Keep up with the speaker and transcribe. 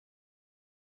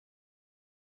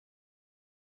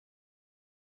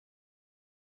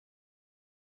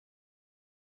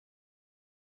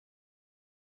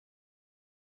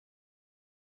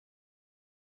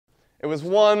It was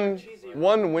one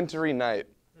wintry night,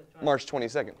 March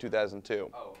 22nd,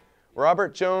 2002.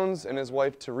 Robert Jones and his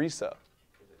wife Teresa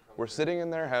were sitting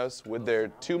in their house with their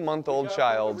 2-month-old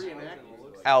child,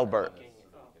 Albert.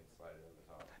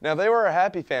 Now, they were a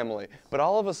happy family, but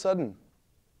all of a sudden,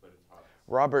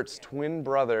 Robert's twin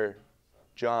brother,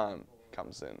 John,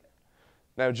 comes in.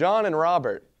 Now, John and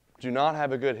Robert do not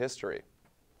have a good history.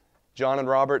 John and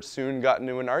Robert soon got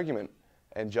into an argument,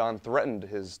 and John threatened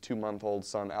his 2-month-old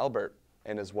son, Albert,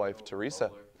 and his wife,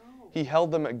 Teresa. He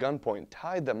held them at gunpoint,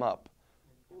 tied them up,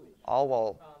 all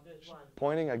while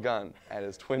pointing a gun at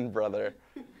his twin brother.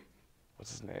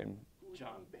 What's his name? John.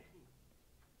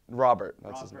 Robert,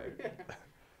 that's his name.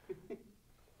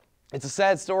 It's a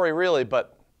sad story, really,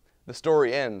 but the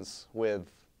story ends with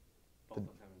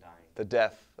the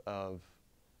death of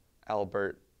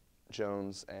Albert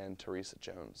Jones and Teresa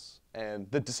Jones,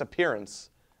 and the disappearance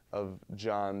of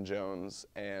John Jones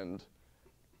and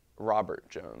Robert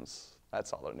Jones.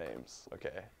 That's all their names,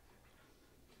 okay?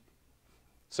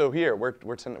 So here,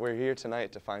 we're here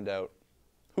tonight to find out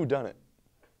who done it.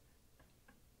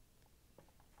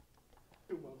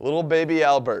 Little baby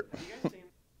Albert.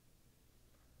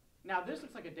 Now this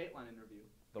looks like a Dateline interview.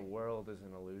 The world is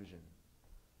an illusion.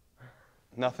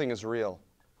 Nothing is real.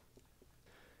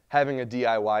 Having a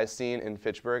DIY scene in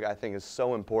Fitchburg, I think, is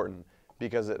so important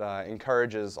because it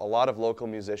encourages a lot of local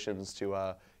musicians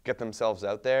to get themselves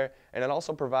out there, and it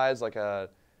also provides like a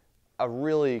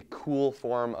really cool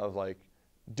form of like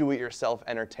do-it-yourself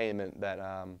entertainment that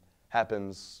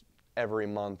happens every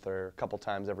month or a couple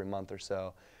times every month or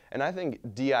so. And I think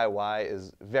DIY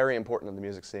is very important in the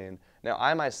music scene. Now,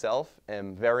 I myself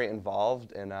am very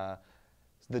involved in the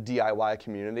DIY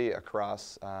community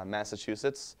across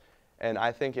Massachusetts, and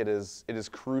I think it is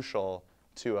crucial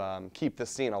to keep the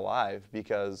scene alive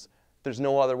because there's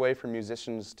no other way for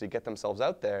musicians to get themselves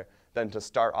out there than to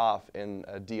start off in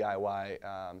a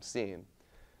DIY scene.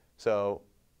 So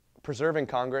preserving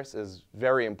Congress is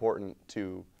very important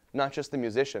to not just the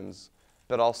musicians,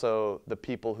 but also the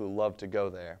people who love to go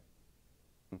there.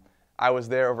 I was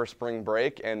there over spring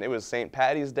break, and it was St.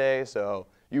 Patty's Day, so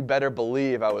you better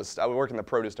believe I work in the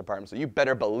produce department, so you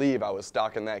better believe I was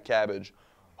stocking that cabbage.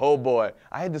 Oh boy,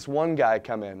 I had this one guy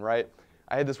come in, right?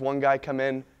 I had this one guy come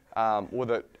in with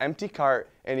an empty cart,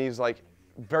 and he's like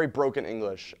very broken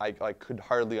English. I could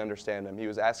hardly understand him. He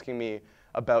was asking me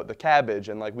about the cabbage,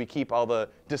 and like we keep all the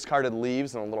discarded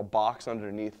leaves in a little box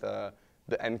underneath the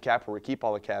end cap where we keep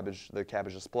all the cabbage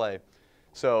display.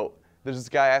 So there's this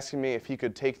guy asking me if he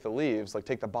could take the leaves, like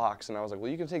take the box, and I was like, well,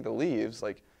 you can take the leaves,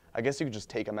 like I guess you could just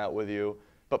take them out with you,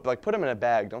 but like put them in a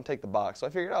bag, don't take the box. So I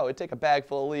figured, oh, I'd take a bag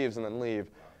full of leaves and then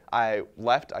leave. I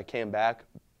left, I came back,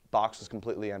 box was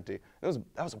completely empty. That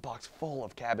was a box full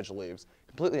of cabbage leaves,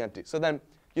 completely empty. So then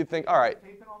you'd think, all right,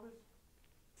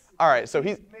 so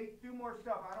he's... Do more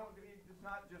stuff. It's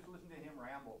not just listen to him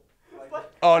ramble.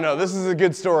 Oh no, this is a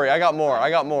good story. I got more.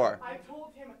 I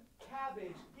told him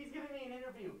cabbage. He's giving me an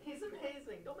interview. He's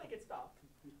amazing. Don't make it stop.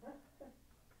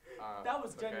 That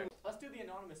was genuine. Okay. Let's do the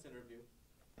anonymous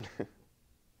interview.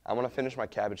 I want to finish my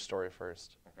cabbage story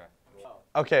first. Okay.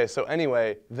 Okay, so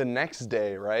anyway, the next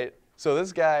day, right? So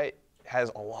this guy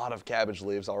has a lot of cabbage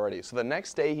leaves already. So the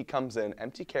next day he comes in,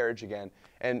 empty carriage again,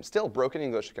 and still broken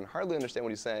English. I can hardly understand what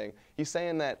he's saying. He's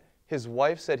saying that his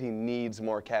wife said he needs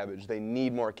more cabbage. They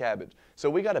need more cabbage. So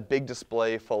we got a big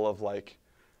display full of like,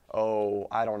 oh,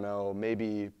 I don't know,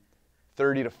 maybe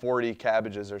 30 to 40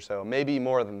 cabbages or so, maybe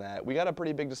more than that. We got a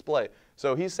pretty big display.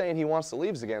 So he's saying he wants the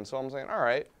leaves again. So I'm saying, all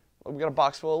right, well, we got a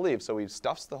box full of leaves. So he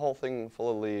stuffs the whole thing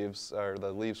full of leaves, or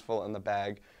the leaves full in the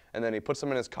bag, and then he puts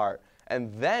them in his cart.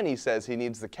 And then he says he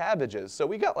needs the cabbages. So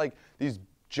we got like these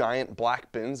giant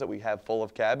black bins that we have full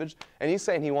of cabbage, and he's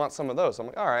saying he wants some of those. So I'm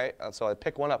like, all right. So I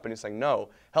pick one up, and he's saying, no,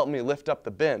 help me lift up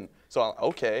the bin. So I'm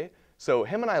okay. So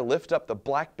him and I lift up the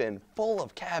black bin full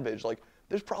of cabbage. Like,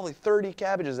 there's probably 30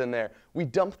 cabbages in there. We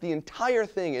dumped the entire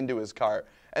thing into his cart,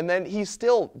 and then he's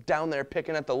still down there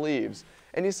picking at the leaves.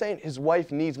 And he's saying his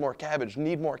wife needs more cabbage,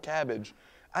 need more cabbage.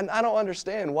 And I don't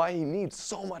understand why he needs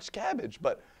so much cabbage,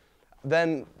 but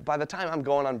then by the time I'm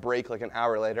going on break like an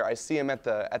hour later, I see him at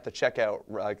the checkout,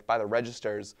 like by the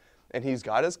registers, and he's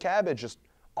got his cabbage just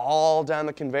all down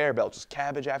the conveyor belt, just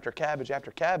cabbage after cabbage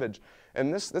after cabbage.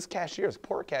 And this cashier, this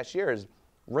poor cashier, is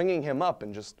ringing him up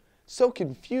and just so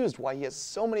confused why he has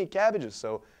so many cabbages.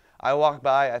 So I walk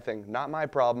by, I think, not my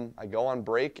problem. I go on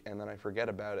break, and then I forget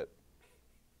about it.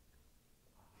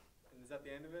 And is that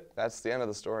the end of it? That's the end of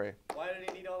the story. Why did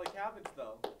he need all the cabbage,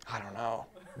 though? I don't know,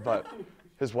 but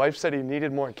his wife said he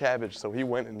needed more cabbage, so he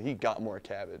went and he got more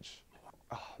cabbage.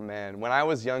 Oh man, when I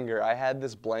was younger, I had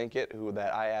this blanket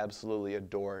that I absolutely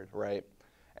adored, right?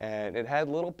 And it had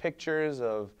little pictures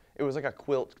of, it was like a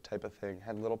quilt type of thing,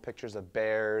 had little pictures of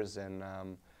bears and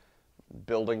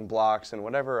building blocks and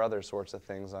whatever other sorts of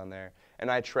things on there.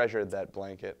 And I treasured that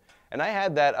blanket. And I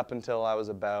had that up until I was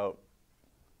about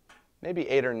maybe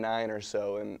 8 or 9 or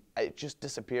so, and it just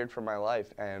disappeared from my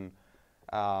life. And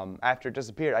after it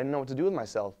disappeared, I didn't know what to do with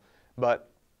myself. But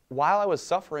while I was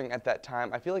suffering at that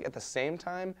time, I feel like at the same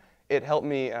time, it helped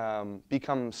me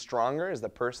become stronger as the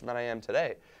person that I am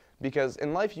today. Because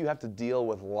in life, you have to deal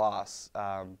with loss.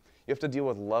 You have to deal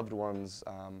with loved ones,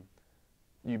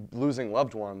 you losing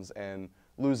loved ones and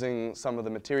losing some of the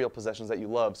material possessions that you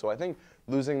love. So I think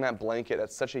losing that blanket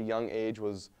at such a young age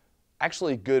was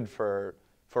actually good for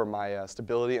my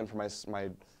stability and for my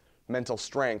mental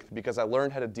strength, because I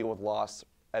learned how to deal with loss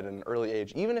at an early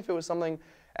age. Even if it was something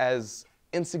as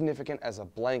insignificant as a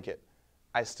blanket,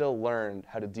 I still learned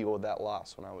how to deal with that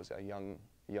loss when I was a young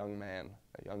man,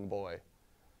 a young boy.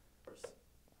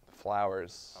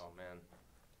 Flowers. Oh, man.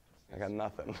 I got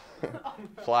nothing.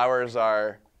 Flowers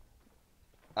are,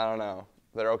 I don't know,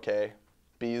 they're okay.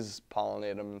 Bees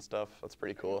pollinate them and stuff. That's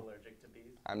pretty cool. Are you allergic to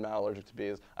bees? I'm not allergic to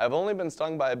bees. I've only been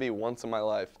stung by a bee once in my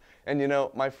life. And you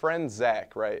know, my friend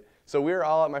Zach, right? So we were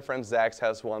all at my friend Zach's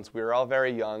house once. We were all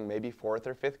very young, maybe 4th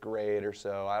or 5th grade or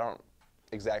so. I don't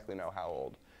exactly know how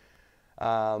old.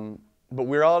 But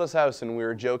we were all at his house and we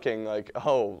were joking like,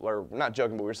 oh, or not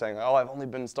joking, but we were saying, oh, I've only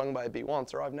been stung by a bee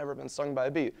once, or I've never been stung by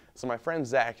a bee. So my friend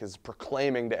Zach is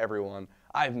proclaiming to everyone,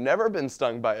 I've never been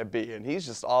stung by a bee. And he's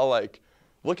just all like,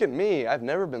 look at me, I've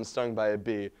never been stung by a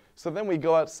bee. So then we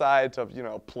go outside to, you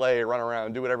know, play, run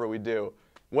around, do whatever we do.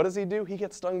 What does he do? He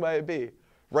gets stung by a bee.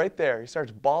 Right there, he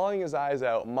starts bawling his eyes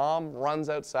out. Mom runs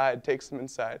outside, takes him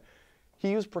inside.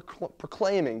 He was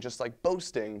proclaiming, just like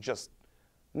boasting, just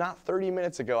not 30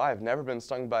 minutes ago, I've never been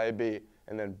stung by a bee.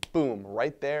 And then boom,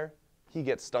 right there, he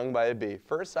gets stung by a bee.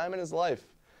 First time in his life.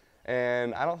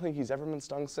 And I don't think he's ever been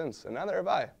stung since, and neither have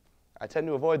I. I tend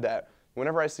to avoid that.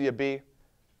 Whenever I see a bee,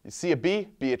 you see a bee,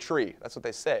 be a tree. That's what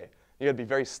they say. You gotta be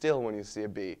very still when you see a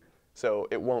bee, so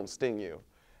it won't sting you.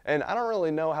 And I don't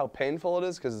really know how painful it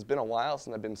is, because it's been a while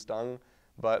since I've been stung,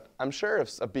 but I'm sure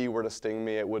if a bee were to sting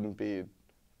me, it wouldn't be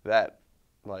that,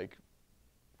 like,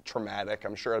 traumatic.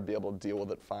 I'm sure I'd be able to deal with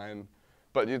it fine.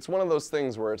 But it's one of those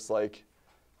things where it's like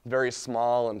very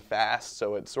small and fast,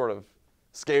 so it sort of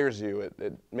scares you.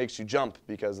 It makes you jump,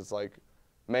 because it's like,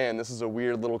 man, this is a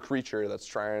weird little creature that's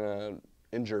trying to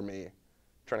injure me,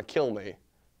 trying to kill me.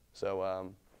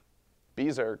 So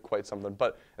bees are quite something.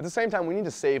 But at the same time, we need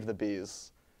to save the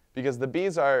bees, because the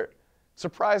bees are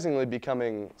surprisingly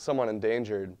becoming somewhat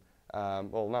endangered.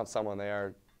 Well, not someone, they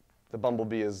are. The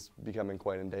bumblebee is becoming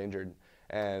quite endangered.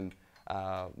 And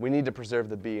we need to preserve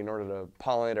the bee in order to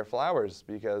pollinate our flowers,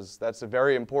 because that's a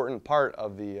very important part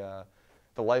of the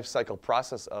life cycle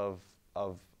process of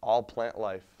all plant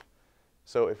life.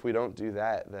 So if we don't do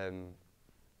that, then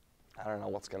I don't know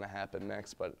what's going to happen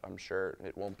next, but I'm sure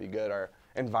it won't be good. Our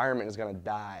environment is going to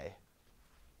die.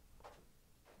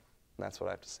 And that's what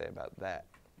I have to say about that.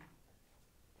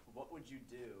 What would you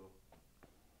do?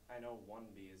 I know one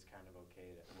bee is kind of okay.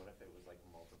 What if it was like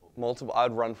multiple bees? Multiple,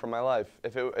 I'd run for my life.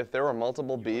 If there were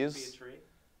multiple bees. Be a tree?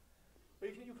 But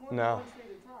you can only No. one tree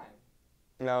at a time.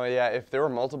 No, yeah, if there were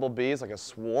multiple bees, like a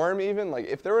swarm even, like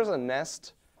if there was a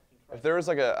nest, if there was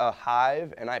like a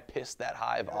hive and I pissed that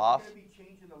hive off. If you're going to be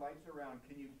changing the lights around,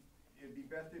 it'd be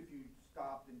best if you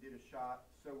stopped and did a shot,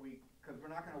 because we're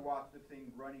not going to watch the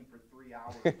thing running for 3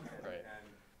 hours Right.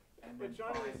 and But then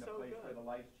Johnny find is the so place good. where the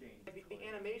lights change. Like the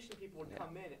animation people would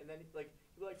come in, and then like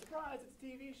you'd be like, surprise, it's a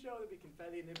TV show. There'd be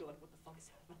confetti, and they'd be like, what the fuck is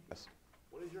happening? Yes.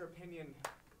 What is your opinion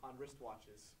on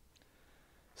wristwatches?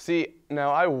 See,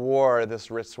 now I wore this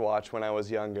wristwatch when I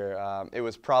was younger. It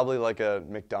was probably like a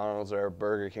McDonald's or a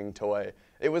Burger King toy.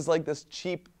 It was like this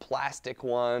cheap plastic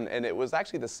one, and it was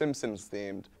actually The Simpsons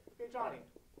themed. Okay, Johnny,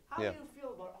 how Yeah. do you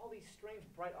feel about all these strange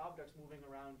bright objects moving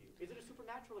around you? Is it a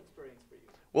supernatural experience for you?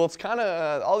 Well, it's kind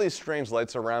of, all these strange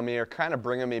lights around me are kind of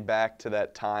bringing me back to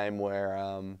that time where,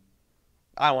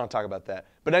 I don't want to talk about that.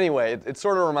 But anyway, it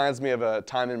sort of reminds me of a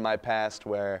time in my past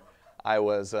where I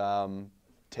was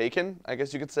taken, I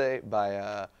guess you could say, by,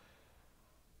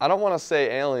 I don't want to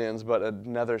say aliens, but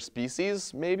another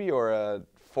species maybe, or a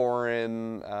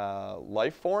foreign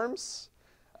life forms,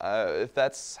 if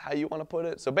that's how you want to put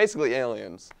it. So basically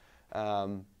aliens. Are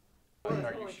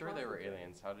you sure they were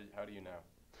aliens? How do you know?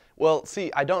 Well, see,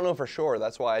 I don't know for sure.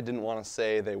 That's why I didn't want to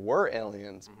say they were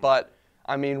aliens. But,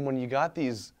 I mean, when you got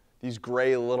these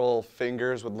gray little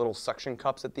fingers with little suction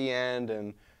cups at the end,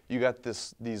 and you got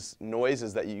these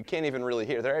noises that you can't even really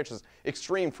hear. They're just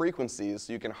extreme frequencies,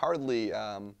 so you can hardly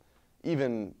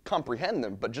even comprehend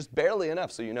them, but just barely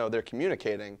enough so you know they're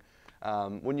communicating.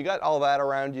 When you got all that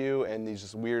around you and these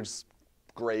just weird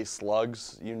gray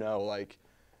slugs, you know, like,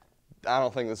 I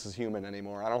don't think this is human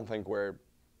anymore. I don't think we're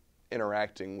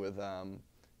interacting with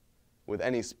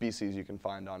any species you can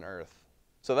find on Earth.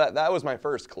 So that was my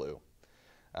first clue.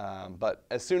 But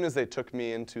as soon as they took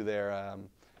me into their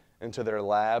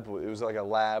lab, it was like a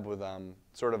lab with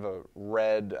sort of a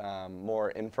red,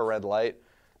 more infrared light,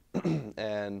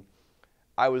 and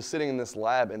I was sitting in this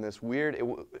lab in this weird.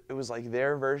 It was like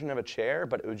their version of a chair,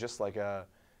 but it was just like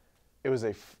it was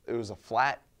a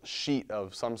flat sheet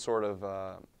of some sort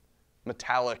of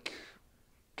metallic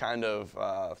kind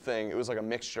of thing. It was like a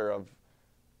mixture of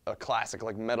a classic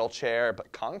like metal chair,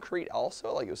 but concrete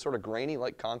also. Like it was sort of grainy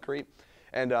like concrete.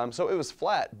 And so it was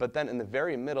flat, but then in the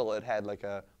very middle it had like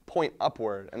a point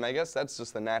upward. And I guess that's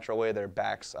just the natural way their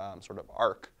backs sort of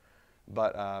arc.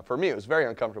 But for me it was very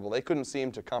uncomfortable. They couldn't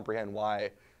seem to comprehend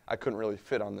why I couldn't really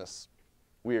fit on this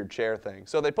weird chair thing.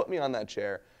 So they put me on that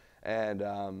chair and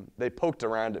they poked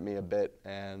around at me a bit.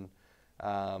 And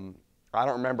I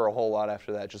don't remember a whole lot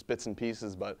after that, just bits and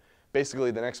pieces. But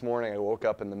basically the next morning I woke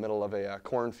up in the middle of a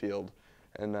cornfield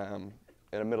and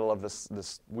in the middle of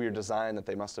this weird design that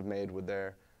they must have made with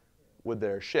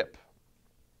their ship.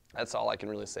 That's all I can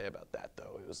really say about that,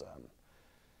 though. It was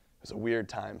a weird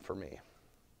time for me.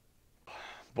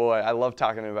 Boy, I love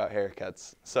talking about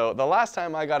haircuts. So the last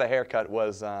time I got a haircut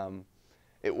was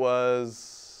it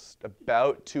was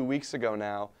about 2 weeks ago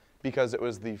now, because it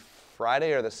was the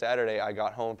Friday or the Saturday I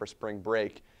got home for spring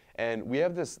break, and we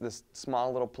have this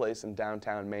small little place in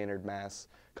downtown Maynard, Mass,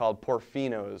 called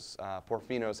Porfino's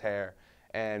Hair.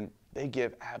 And they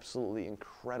give absolutely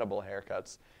incredible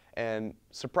haircuts. And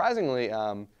surprisingly,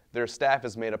 their staff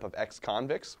is made up of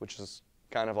ex-convicts, which is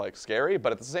kind of like scary,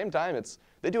 but at the same time,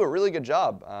 they do a really good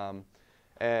job.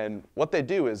 And what they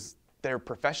do is they're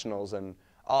professionals, and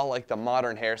all like the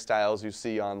modern hairstyles you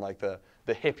see on like the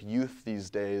hip youth these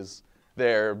days,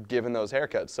 they're giving those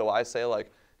haircuts. So I say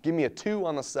like, give me a 2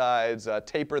 on the sides,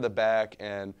 taper the back,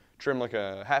 and trim like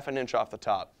a ½ an inch off the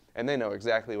top. And they know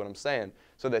exactly what I'm saying.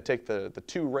 So they take the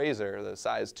 2 razor, the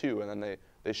size 2, and then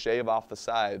they shave off the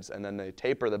sides, and then they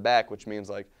taper the back, which means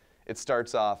like it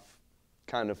starts off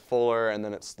kind of fuller, and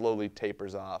then it slowly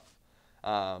tapers off.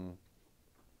 And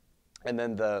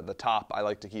then the top I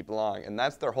like to keep long, and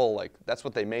that's their whole that's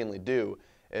what they mainly do.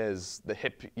 Is the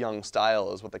hip young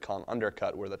style is what they call an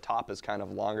undercut, where the top is kind of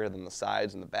longer than the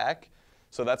sides and the back.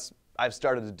 So I've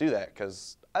started to do that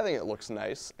because I think it looks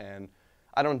nice, and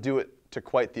I don't do it to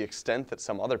quite the extent that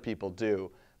some other people do,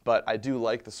 but I do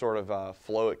like the sort of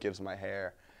flow it gives my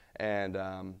hair. And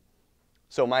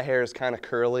so my hair is kind of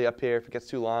curly up here. If it gets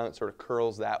too long, it sort of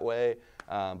curls that way.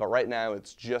 But right now,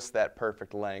 it's just that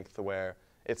perfect length where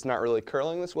it's not really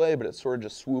curling this way, but it's sort of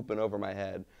just swooping over my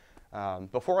head.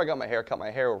 Before I got my hair cut,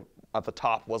 my hair at the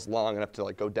top was long enough to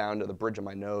like go down to the bridge of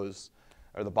my nose,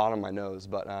 or the bottom of my nose.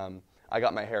 But I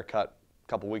got my hair cut a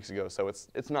couple weeks ago, so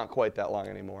it's not quite that long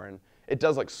anymore. And it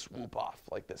does like swoop off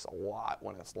like this a lot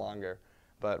when it's longer.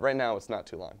 But right now it's not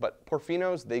too long. But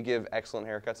Porfino's, they give excellent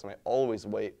haircuts, and I always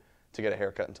wait to get a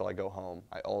haircut until I go home.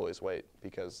 I always wait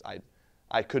because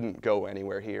I couldn't go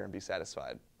anywhere here and be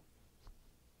satisfied.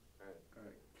 All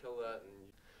right. Kill that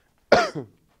and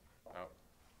oh.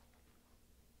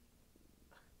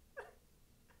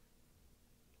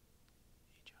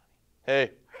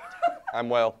 Hey, I'm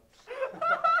well.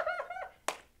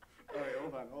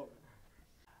 Hold on.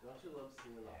 Don't you love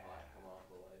seeing the hot come off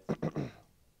the lights?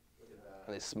 Look at that.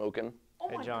 Are they smoking? Oh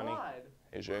Hey, my Johnny. God.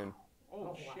 Hey, Shane.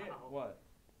 Oh, shit, wow. what?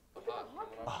 Look at the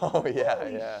hot coming off. Oh, yeah,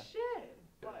 Holy yeah. shit.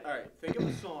 Right. All right, think of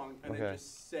a song and Okay. then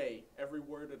just say every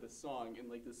word of the song in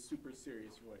like this super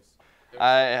serious voice.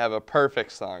 I have a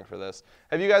perfect song for this.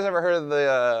 Have you guys ever heard of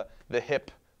the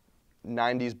hip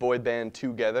 90s boy band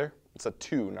Together? It's a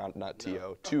 2, not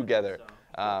T-O. Together.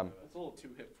 It's a little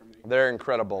too hip for me. They're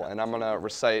incredible, and I'm going to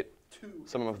recite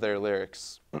some of their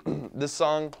lyrics. This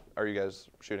song, are you guys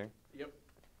shooting? Yep.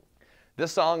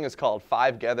 This song is called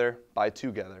 5 Gether by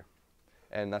Together.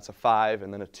 And that's a 5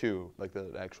 and then a 2, like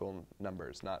the actual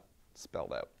numbers, not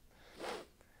spelled out.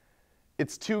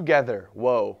 It's together,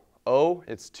 whoa. Oh,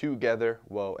 it's together,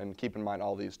 whoa. And keep in mind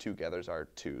all these togethers are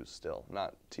 2s still,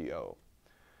 not T-O.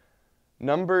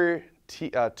 Number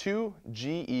 2,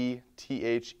 G-E-T-H-E-R,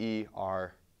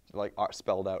 like R,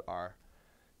 spelled out R.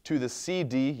 To the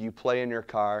CD you play in your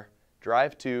car,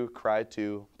 drive to, cry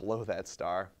to, blow that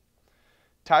star.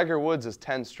 Tiger Woods is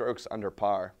 10 strokes under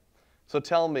par. So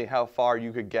tell me how far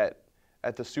you could get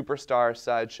at the superstar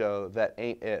sideshow that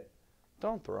ain't it.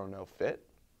 Don't throw no fit.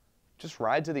 Just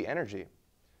ride to the energy.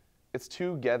 It's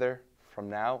together from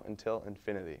now until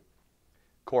infinity.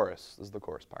 Chorus, this is the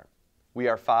chorus part. We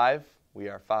are five,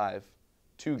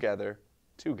 together,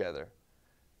 together.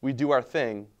 We do our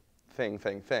thing, thing,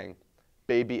 thing, thing,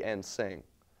 baby and sing.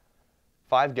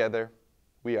 Five together,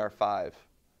 we are five.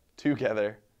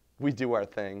 Together, we do our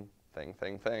thing, thing,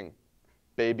 thing, thing,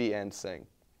 baby and sing.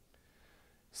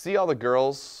 See all the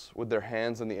girls with their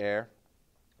hands in the air?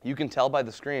 You can tell by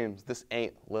the screams, this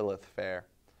ain't Lilith fair.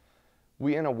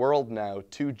 We in a world now,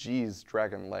 2G's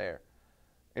dragon lair,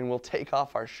 and we'll take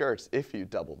off our shirts if you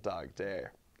double dog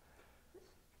dare.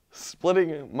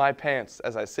 Splitting my pants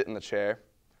as I sit in the chair,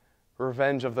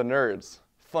 revenge of the nerds,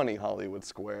 funny Hollywood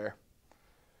Square.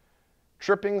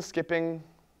 Tripping, skipping,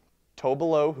 toe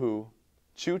below who,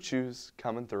 choo-choos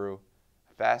coming through,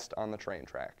 fast on the train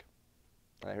track.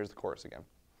 Now here's the chorus again.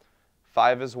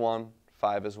 5 is 1,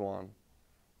 5 is 1,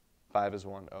 5 is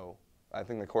 1, oh. I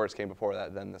think the chorus came before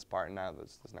that, then this part, and now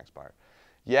this next part.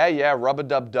 Yeah, yeah,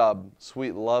 rub-a-dub-dub,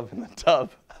 sweet love in the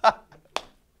tub.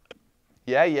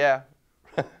 Yeah, yeah.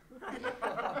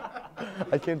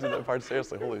 I can't do that part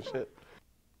seriously, holy shit.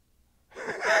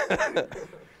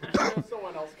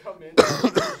 Someone else come in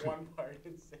one part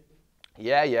and sing.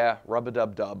 Yeah, yeah,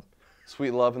 rub-a-dub-dub,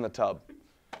 sweet love in the tub.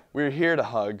 We're here to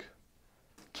hug,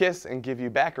 kiss, and give you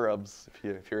back rubs,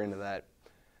 if you're into that.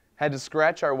 Had to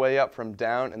scratch our way up from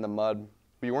down in the mud.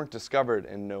 We weren't discovered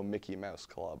in no Mickey Mouse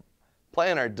Club.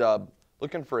 Playing our dub,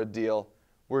 looking for a deal.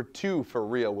 We're 2 for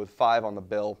real with 5 on the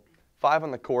bill. 5 on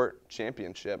the court,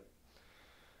 championship.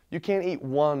 You can't eat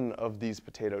one of these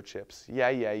potato chips. Yeah,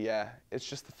 yeah, yeah. It's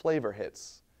just the flavor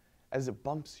hits as it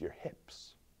bumps your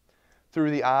hips. Through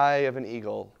the eye of an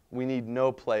eagle, we need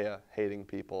no playa hating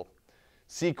people.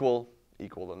 Sequel,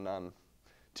 equal to none.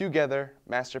 Together,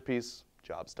 masterpiece,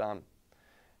 job's done.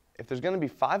 If there's going to be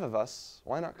 5 of us,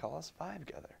 why not call us 5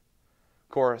 together?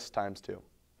 Chorus times 2.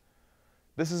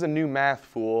 This is a new math,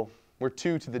 fool. We're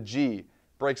 2 to the G,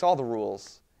 breaks all the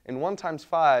rules. And 1 times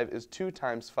 5 is 2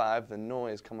 times 5, the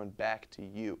noise coming back to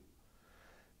you.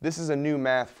 This is a new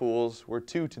math, fools. We're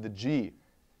 2 to the G,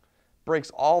 breaks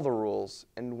all the rules.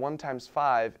 And 1 times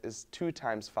 5 is 2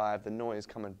 times 5, the noise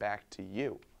coming back to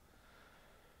you.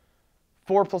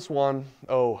 4 plus 1,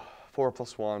 oh. 4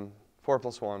 plus 1, 4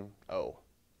 plus 1, oh.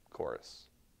 Chorus.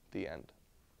 The end.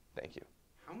 Thank you.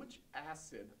 How much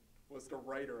acid was the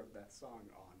writer of that song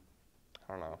on?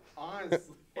 I don't know.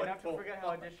 Honestly. You have to forget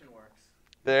how audition works.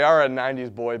 They are a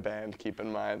 90s boy band, keep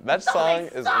in mind. That song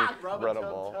is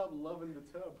incredible. Rub-a-tub-tub, love in the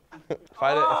tub. If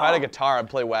I had a guitar, I'd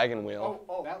play Wagon Wheel.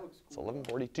 Oh, that looks It's cool.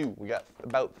 11:42. We got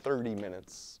about 30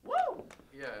 minutes. Woo!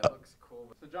 Yeah, it looks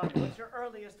cool. So Johnny, what's your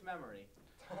earliest memory?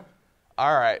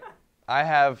 All right. I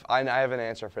have an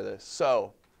answer for this.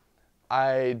 So,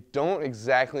 I don't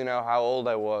exactly know how old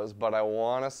I was, but I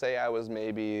want to say I was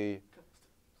maybe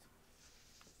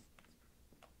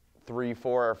 3,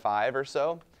 4, or 5 or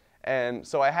so. And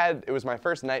so it was my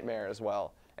first nightmare as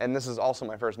well. And this is also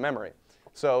my first memory.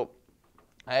 So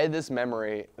I had this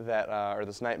memory or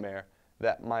this nightmare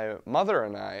that my mother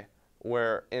and I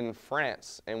were in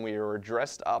France and we were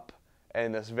dressed up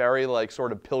in this very like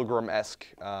sort of pilgrim-esque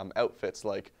outfits,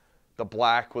 like the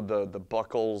black with the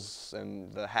buckles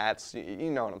and the hats, you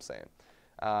know what I'm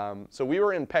saying. So we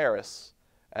were in Paris,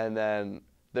 and then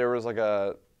there was like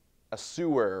a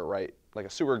sewer, right, like a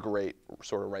sewer grate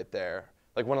sort of right there,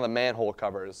 like one of the manhole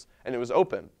covers, and it was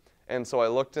open. And so I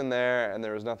looked in there, and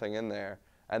there was nothing in there.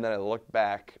 And then I looked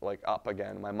back, like up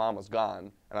again. My mom was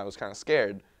gone, and I was kind of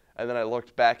scared. And then I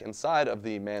looked back inside of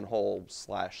the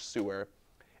manhole/sewer,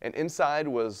 and inside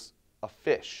was a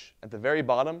fish at the very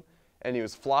bottom, and he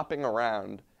was flopping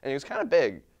around, and he was kind of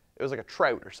big. It was like a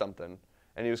trout or something.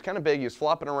 And he was kind of big, he was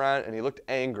flopping around, and he looked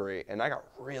angry, and I got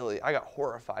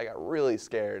horrified, I got really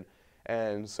scared.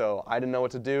 And so I didn't know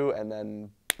what to do, and then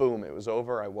boom, it was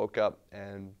over. I woke up,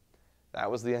 and that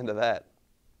was the end of that.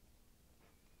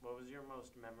 What was your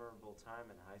most memorable time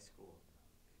in high school?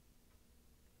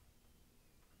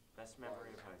 Best memory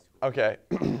of high school. Okay,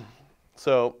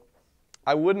 so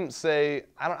I wouldn't say,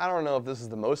 I don't know if this is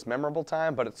the most memorable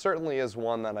time, but it certainly is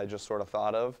one that I just sort of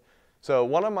thought of. So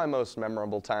one of my most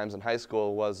memorable times in high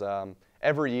school was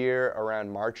every year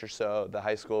around March or so, the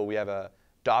high school, we have a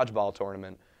dodgeball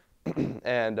tournament.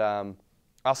 And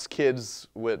us kids,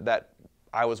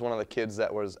 I was one of the kids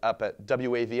that was up at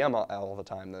WAVM all the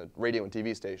time, the radio and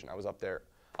TV station. I was up there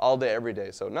all day, every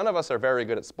day. So none of us are very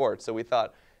good at sports. So we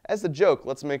thought, as a joke,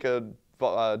 let's make a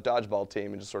dodgeball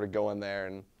team and just sort of go in there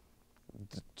and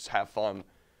just have fun.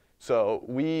 So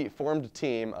we formed a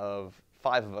team of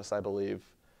 5 of us, I believe,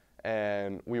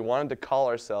 and we wanted to call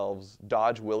ourselves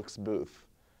Dodge Wilkes Booth.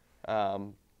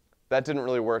 That didn't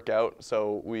really work out,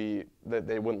 so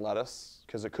they wouldn't let us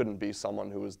because it couldn't be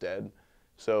someone who was dead.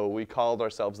 So we called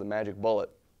ourselves the Magic Bullet.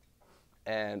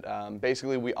 And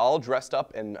basically, we all dressed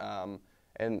up and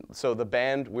so the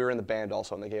band, we were in the band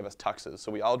also, and they gave us tuxes.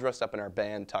 So we all dressed up in our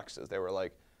band tuxes. They were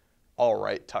like all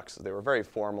right tuxes. They were very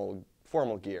formal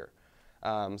gear.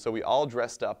 So we all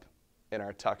dressed up in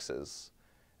our tuxes.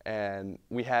 And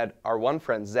we had our one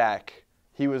friend, Zach.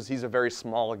 He's a very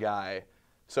small guy.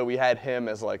 So we had him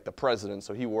as like the president.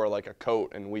 So he wore like a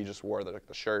coat, and we just wore the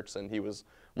shirts, and he was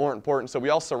more important. So we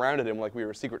all surrounded him like we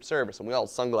were Secret Service, and we all had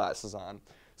sunglasses on.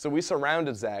 So we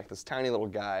surrounded Zach, this tiny little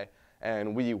guy,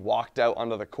 and we walked out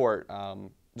onto the court,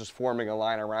 just forming a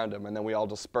line around him, and then we all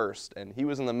dispersed. And he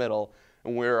was in the middle,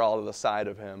 and we were all to the side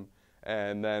of him.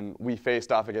 And then we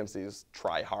faced off against these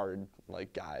try-hard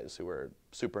like guys who were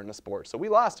super into sports. So we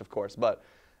lost, of course, but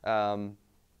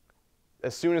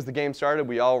as soon as the game started,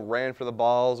 we all ran for the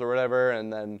balls or whatever,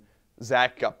 and then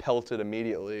Zach got pelted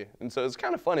immediately. And so it's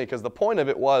kind of funny because the point of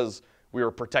it was we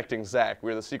were protecting Zach. We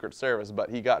were the Secret Service, but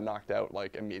he got knocked out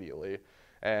like immediately.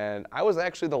 And I was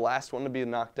actually the last one to be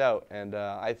knocked out, and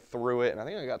I threw it, and I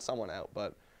think I got someone out,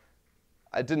 but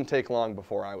it didn't take long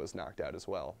before I was knocked out as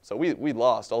well. So we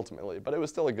lost ultimately, but it was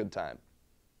still a good time.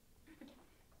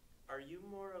 Are you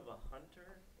more of a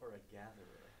hunter or a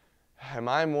gatherer? Am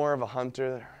I more of a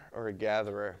hunter or a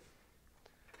gatherer?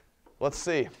 Let's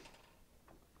see.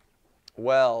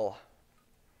 Well,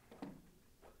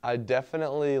 I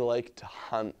definitely like to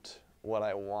hunt what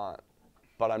I want,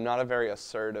 but I'm not a very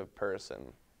assertive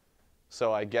person.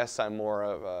 So I guess I'm more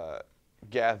of a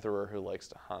gatherer who likes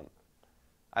to hunt.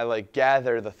 I like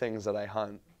gather the things that I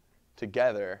hunt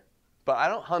together, but I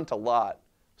don't hunt a lot.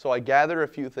 So I gather a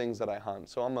few things that I hunt.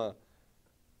 So I'm a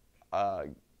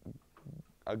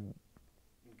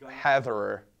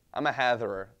hatherer. I'm a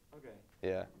hatherer. Okay.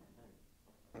 Yeah.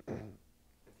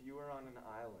 If you were on an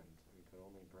island and you could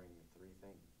only bring 3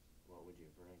 things, what would you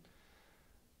bring?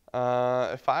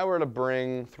 If I were to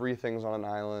bring 3 things on an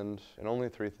island, and only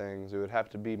 3 things, it would have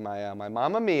to be my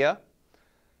Mamma Mia,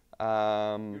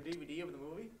 Your DVD of the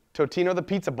movie? Totino the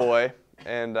Pizza Boy,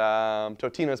 and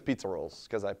Totino's Pizza Rolls,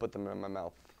 because I put them in my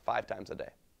mouth 5 times a day.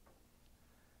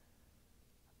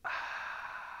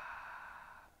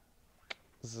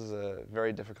 This is a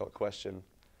very difficult question.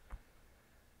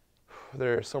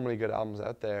 There are so many good albums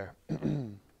out there.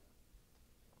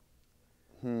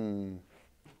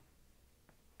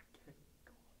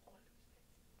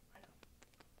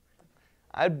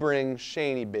 I'd bring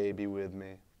Shaney Baby with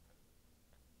me.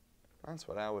 That's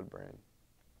what I would bring.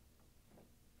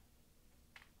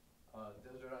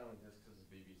 Desert Island Discs is a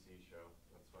BBC show.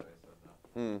 That's why I said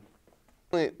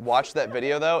that. Watch that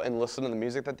video though and listen to the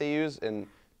music that they use in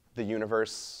the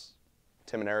Universe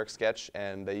Tim and Eric sketch,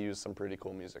 and they use some pretty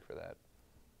cool music for that.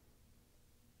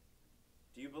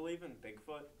 Do you believe in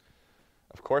Bigfoot?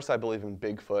 Of course I believe in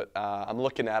Bigfoot. I'm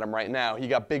looking at him right now. He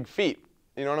got big feet.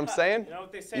 You know what I'm saying? You know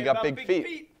what they say You got about big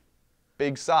feet.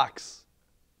 Big socks.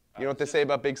 You know what they say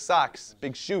about big socks? Big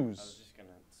I was shoes. just going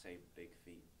to say big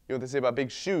feet. You know what they say about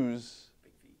big shoes?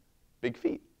 Big feet. Big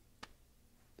feet.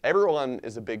 Everyone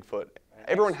is a Bigfoot.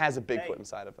 Everyone has a Hey. Bigfoot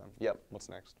inside of them. Yep, what's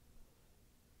next?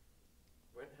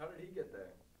 How did he get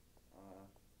there?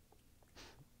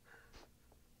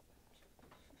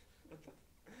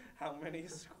 How many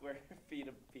square feet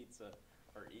of pizza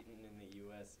are eaten in the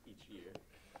U.S. each year?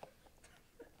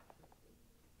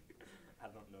 I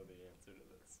don't know the answer to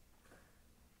this.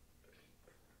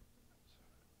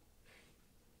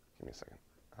 Give me a second.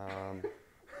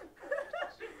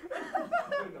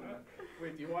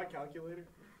 Wait, do you want a calculator?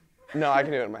 No, I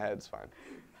can do it in my head. It's fine.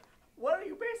 What are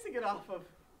you basing it off of?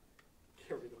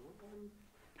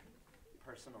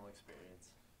 Personal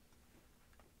experience.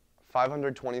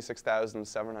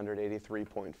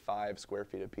 526,783.5 square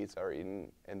feet of pizza are eaten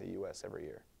in the U.S. every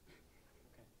year.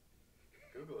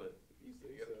 Google it. You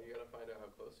gotta find out how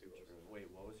close he was. Wait,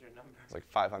 what was your number? It's like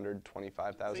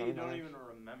 525,000. So you don't even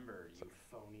remember, you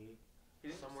phony. He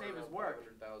didn't Somewhere save his around work.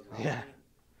 500,000. How Yeah. many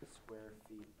square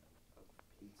feet of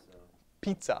pizza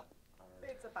Pizza. are...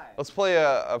 Pizza pie. Let's play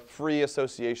a free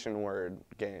association word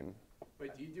game.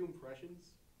 Wait, do you do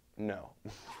impressions? No.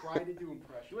 Try to do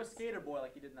impressions. Do a skater boy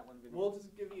like you did in that one video. We'll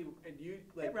just give you, and you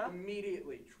like bro.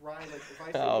 immediately try like if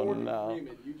I say Oh, Morgan no.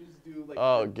 Freeman, you just do like.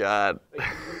 Oh, God. Like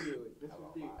immediately. This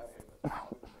would be.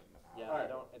 Yeah, Alright.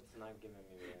 it's not giving me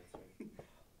the answer.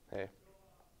 Hey.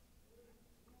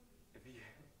 If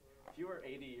you were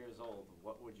 80 years old,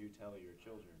 what would you tell your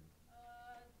children?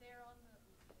 They're on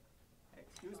the.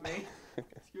 Excuse me.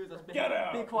 Excuse us. Get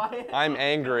out. Be quiet. I'm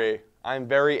angry. I'm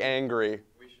very angry.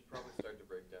 We should probably start to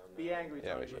break down. Be angry.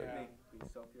 Yeah, we Tony. should. Be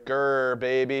self-care. Grr,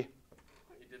 baby.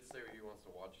 He did say he wants to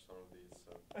watch some of these,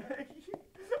 so.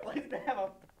 Like to have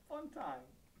a fun time.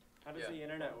 How does the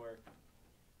internet work?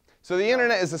 So the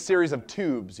internet is a series of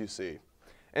tubes, you see.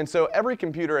 And so every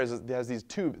computer has these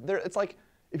tubes. It's like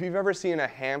if you've ever seen a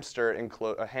hamster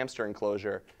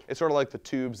enclosure, it's sort of like the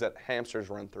tubes that hamsters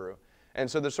run through. And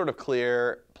so they're sort of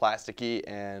clear, plasticky,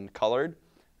 and colored.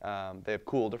 They have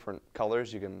cool different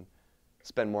colors. You can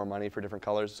spend more money for different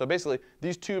colors. So basically,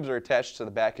 these tubes are attached to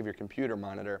the back of your computer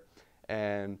monitor.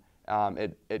 And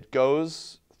it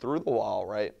goes through the wall,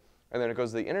 right? And then it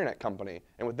goes to the internet company.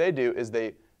 And what they do is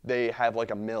they have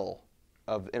like a mill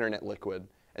of internet liquid.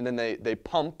 And then they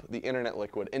pump the internet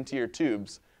liquid into your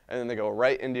tubes. And then they go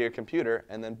right into your computer.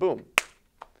 And then boom,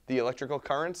 the electrical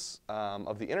currents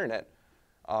of the internet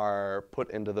are put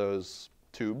into those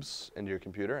tubes into your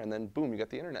computer. And then boom, you got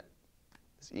the internet.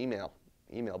 It's email.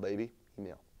 Email, baby.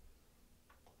 Email.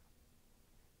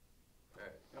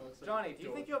 Johnny, do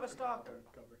you think you have a stalker?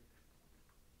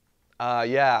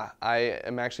 Yeah, I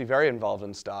am actually very involved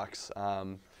in stocks.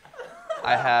 I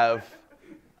have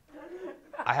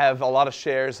a lot of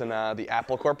shares in the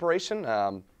Apple Corporation.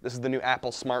 This is the new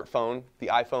Apple smartphone, the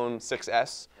iPhone 6s.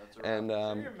 That's right. And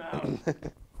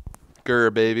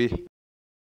grr, baby.